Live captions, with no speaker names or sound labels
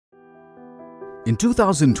In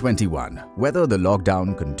 2021, whether the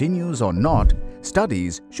lockdown continues or not,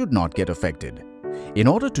 studies should not get affected. In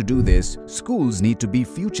order to do this, schools need to be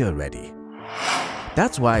future ready.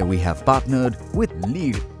 That's why we have partnered with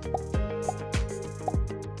LEAD.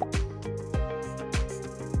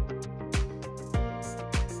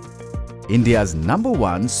 India's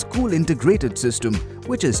 #1 school integrated system,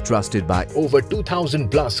 which is trusted by over 2,000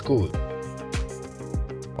 plus schools.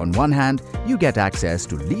 On one hand, you get access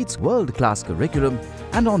to LEAD's world-class curriculum,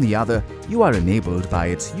 and on the other, you are enabled by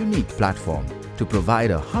its unique platform to provide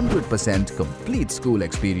a 100% complete school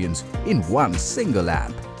experience in one single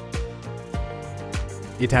app.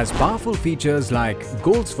 It has powerful features like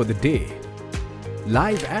goals for the day,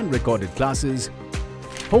 live and recorded classes,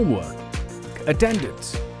 homework,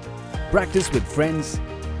 attendance, practice with friends,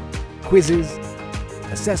 quizzes,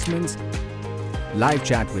 assessments, live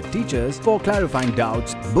chat with teachers for clarifying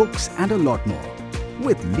doubts, books and a lot more.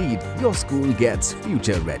 With LEAD, your school gets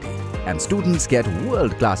future ready and students get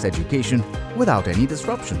world-class education without any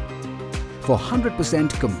disruption. For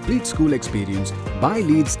 100% complete school experience, buy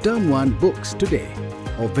LEAD's Term 1 books today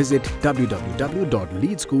or visit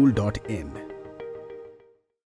www.leadschool.in.